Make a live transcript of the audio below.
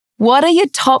What are your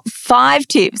top 5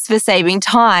 tips for saving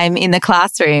time in the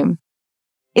classroom?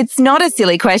 It's not a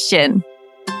silly question.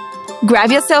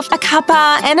 Grab yourself a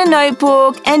cuppa and a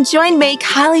notebook and join me,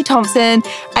 Carly Thompson,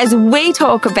 as we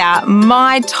talk about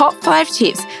my top 5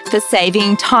 tips for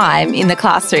saving time in the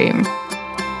classroom.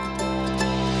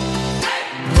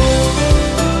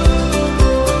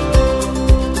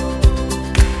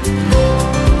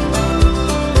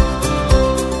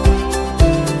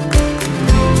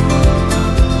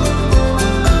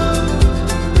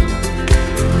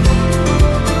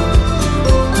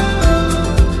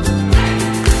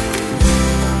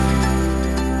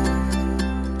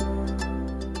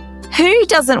 Who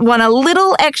doesn't want a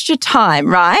little extra time,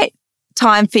 right?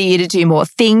 Time for you to do more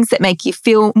things that make you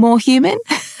feel more human.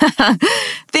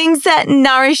 Things that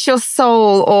nourish your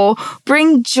soul or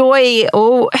bring joy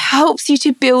or helps you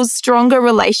to build stronger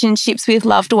relationships with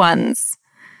loved ones.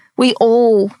 We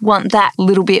all want that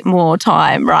little bit more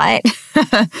time, right?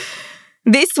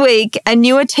 This week, a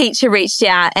newer teacher reached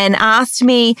out and asked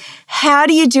me, how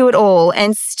do you do it all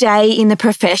and stay in the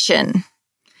profession?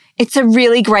 It's a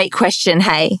really great question,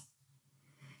 hey?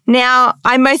 Now,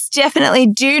 I most definitely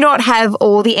do not have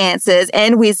all the answers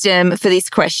and wisdom for this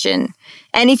question.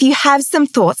 And if you have some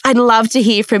thoughts, I'd love to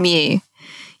hear from you.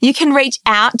 You can reach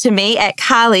out to me at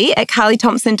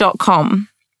carly@carlythompson.com.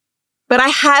 But I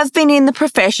have been in the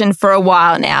profession for a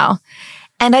while now,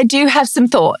 and I do have some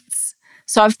thoughts.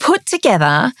 So I've put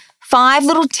together 5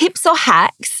 little tips or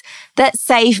hacks that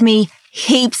save me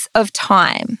heaps of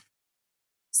time.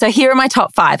 So here are my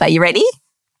top 5. Are you ready?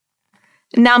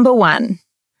 Number 1.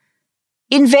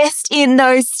 Invest in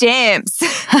those stamps.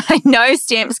 I know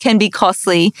stamps can be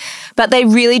costly, but they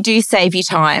really do save you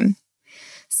time.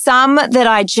 Some that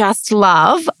I just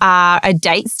love are a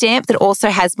date stamp that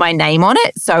also has my name on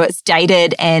it. So it's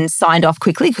dated and signed off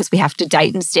quickly because we have to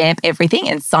date and stamp everything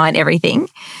and sign everything.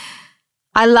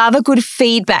 I love a good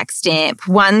feedback stamp,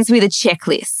 ones with a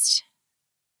checklist.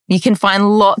 You can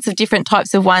find lots of different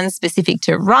types of ones specific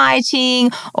to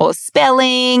writing or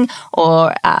spelling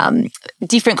or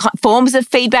different forms of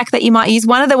feedback that you might use.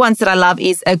 One of the ones that I love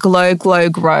is a glow, glow,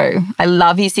 grow. I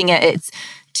love using it. It's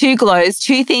 2 glows,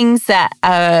 2 things that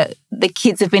the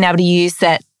kids have been able to use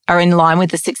that are in line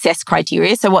with the success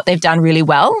criteria, so what they've done really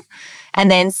well. And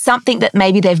then something that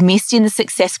maybe they've missed in the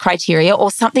success criteria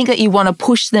or something that you want to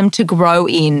push them to grow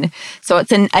in. So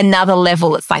it's another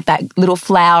level. It's like that little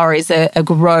flower is a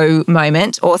grow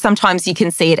moment, or sometimes you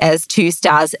can see it as 2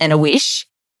 stars and a wish.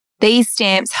 These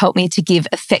stamps help me to give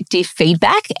effective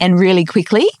feedback and really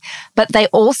quickly, but they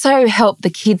also help the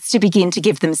kids to begin to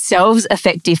give themselves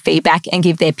effective feedback and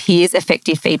give their peers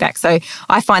effective feedback. So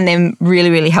I find them really,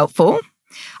 really helpful.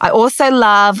 I also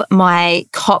love my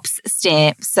COPS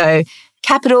stamp. So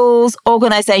capitals,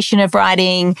 organisation of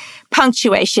writing,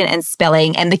 punctuation and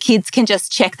spelling. And the kids can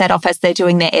just check that off as they're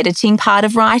doing their editing part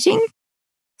of writing.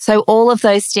 So all of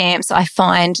those stamps I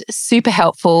find super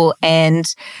helpful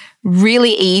and a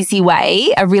really easy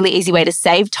way to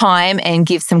save time and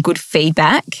give some good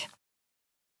feedback.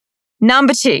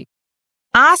 Number 2.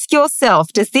 Ask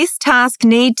yourself, does this task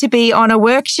need to be on a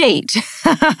worksheet?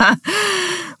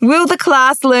 Will the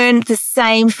class learn the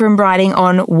same from writing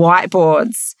on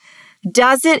whiteboards?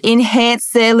 Does it enhance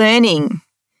their learning?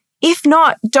 If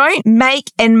not, don't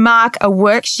make and mark a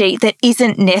worksheet that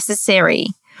isn't necessary.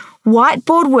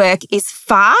 Whiteboard work is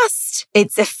fast,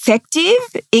 it's effective,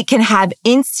 it can have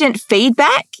instant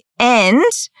feedback, and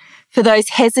for those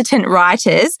hesitant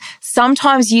writers,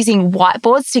 sometimes using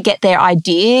whiteboards to get their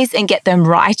ideas and get them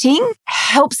writing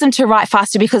helps them to write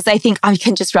faster because they think, I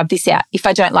can just rub this out. If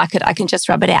I don't like it, I can just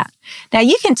rub it out. Now,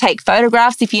 you can take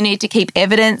photographs if you need to keep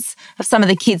evidence of some of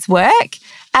the kids' work.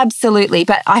 Absolutely.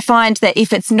 But I find that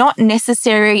if it's not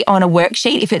necessary on a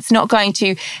worksheet, if it's not going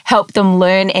to help them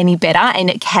learn any better and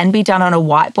it can be done on a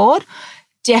whiteboard,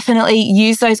 definitely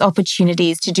use those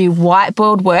opportunities to do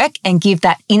whiteboard work and give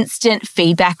that instant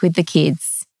feedback with the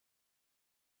kids.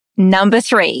 Number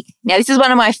 3. Now, this is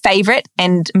one of my favourite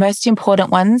and most important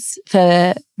ones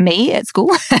for me at school.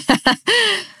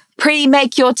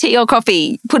 Pre-make your tea or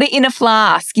coffee. Put it in a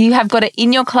flask. You have got it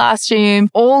in your classroom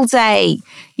all day.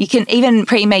 You can even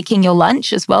pre-making your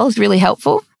lunch as well is really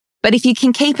helpful. But if you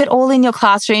can keep it all in your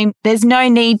classroom, there's no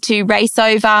need to race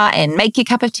over and make your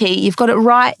cup of tea. You've got it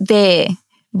right there,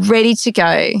 ready to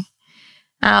go.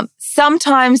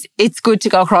 Sometimes it's good to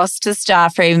go across to the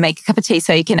staff room and make a cup of tea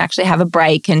so you can actually have a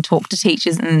break and talk to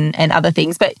teachers and other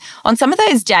things. But on some of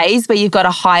those days where you've got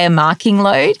a higher marking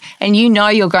load and you know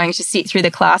you're going to sit through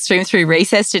the classroom through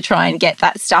recess to try and get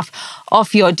that stuff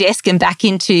off your desk and back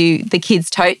into the kids'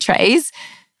 tote trays,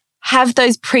 have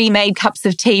those pre-made cups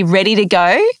of tea ready to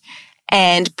go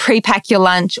and pre-pack your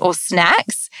lunch or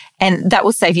snacks, and that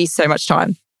will save you so much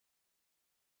time.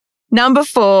 Number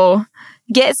 4,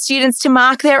 get students to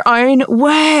mark their own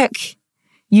work.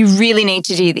 You really need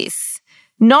to do this.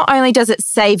 Not only does it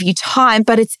save you time,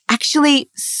 but it's actually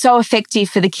so effective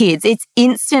for the kids. It's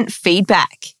instant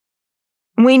feedback.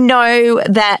 We know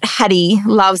that Hattie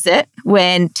loves it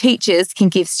when teachers can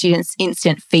give students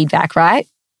instant feedback, right?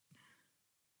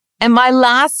 And my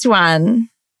last one,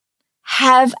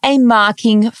 have a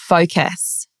marking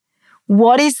focus.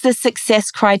 What is the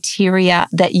success criteria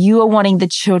that you are wanting the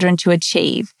children to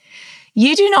achieve?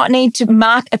 You do not need to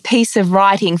mark a piece of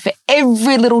writing for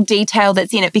every little detail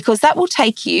that's in it, because that will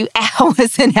take you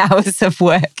hours and hours of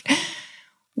work.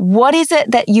 What is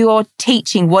it that you're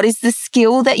teaching? What is the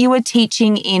skill that you are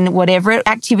teaching in whatever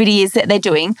activity is that they're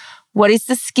doing? What is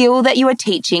the skill that you are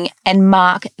teaching? And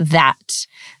mark that.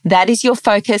 That is your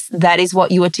focus. That is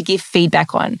what you are to give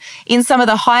feedback on. In some of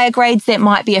the higher grades, there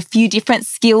might be a few different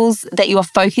skills that you are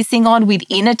focusing on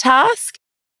within a task.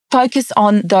 Focus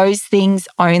on those things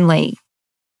only.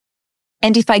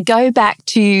 And if I go back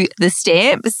to the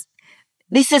stamps,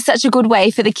 this is such a good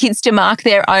way for the kids to mark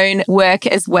their own work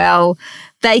as well.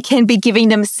 They can be giving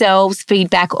themselves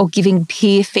feedback or giving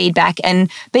peer feedback,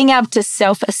 and being able to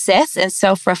self-assess and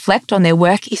self-reflect on their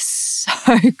work is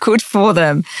so good for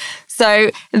them.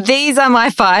 So these are my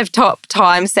 5 top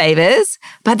time savers,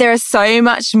 but there are so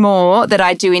much more that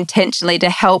I do intentionally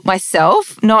to help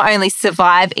myself not only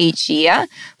survive each year,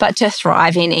 but to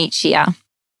thrive in each year.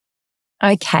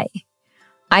 Okay,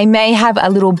 I may have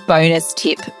a little bonus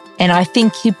tip, and I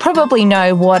think you probably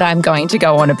know what I'm going to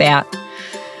go on about.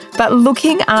 But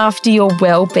looking after your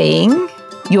well-being,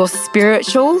 your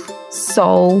spiritual,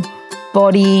 soul,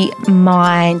 body,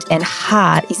 mind, and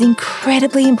heart is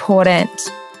incredibly important.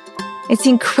 It's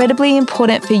incredibly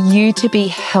important for you to be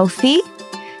healthy.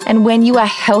 And when you are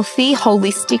healthy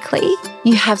holistically,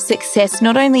 you have success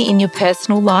not only in your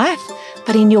personal life,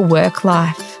 but in your work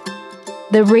life.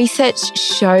 The research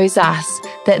shows us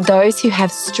that those who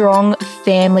have strong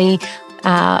family,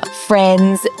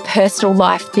 friends, personal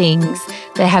life things,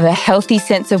 they have a healthy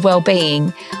sense of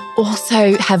well-being,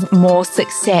 also have more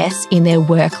success in their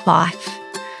work life.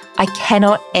 I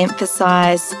cannot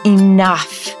emphasize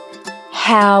enough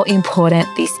how important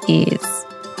this is.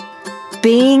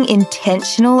 Being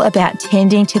intentional about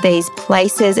tending to these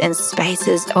places and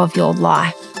spaces of your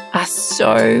life are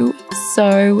so,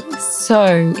 so,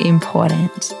 so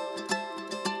important.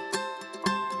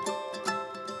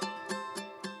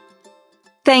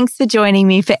 Thanks for joining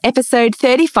me for episode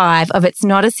 35 of It's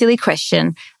Not a Silly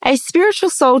Question, a spiritual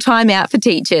soul time out for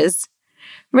teachers.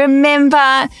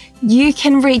 Remember, you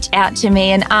can reach out to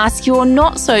me and ask your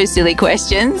not so silly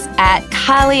questions at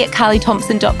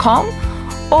carly@carlythompson.com,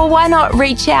 or why not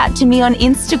reach out to me on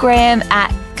Instagram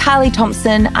at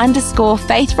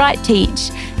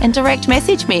carlythompson_faithrightteach and direct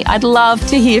message me. I'd love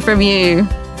to hear from you.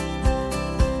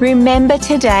 Remember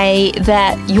today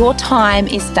that your time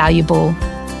is valuable.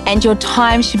 And your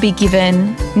time should be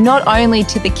given not only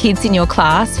to the kids in your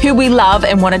class, who we love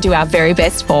and want to do our very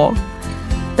best for,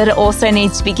 but it also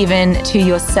needs to be given to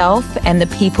yourself and the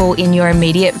people in your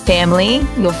immediate family,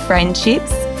 your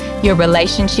friendships, your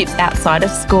relationships outside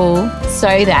of school,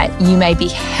 so that you may be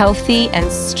healthy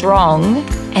and strong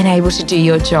and able to do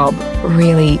your job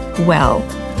really well.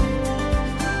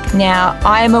 Now,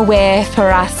 I am aware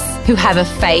for us who have a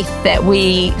faith that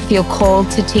we feel called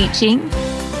to teaching.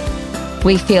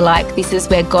 We feel like this is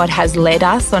where God has led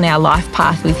us on our life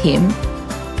path with Him.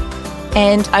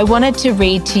 And I wanted to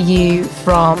read to you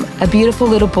from a beautiful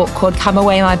little book called Come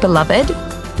Away, My Beloved,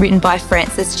 written by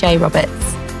Frances J.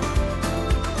 Roberts.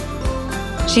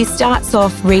 She starts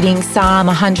off reading Psalm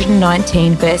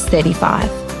 119, verse 35.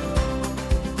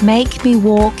 Make me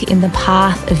walk in the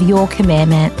path of your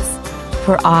commandments,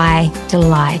 for I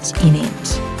delight in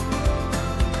it.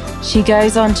 She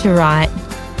goes on to write,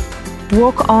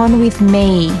 walk on with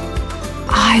me.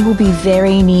 I will be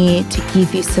very near to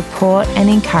give you support and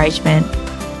encouragement,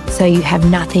 so you have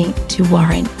nothing to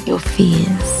warrant your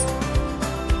fears.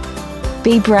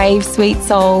 Be brave, sweet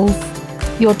souls.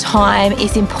 Your time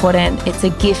is important. It's a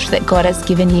gift that God has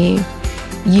given you.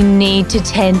 You need to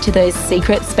tend to those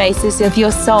secret spaces of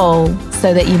your soul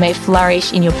so that you may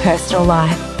flourish in your personal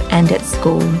life and at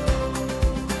school.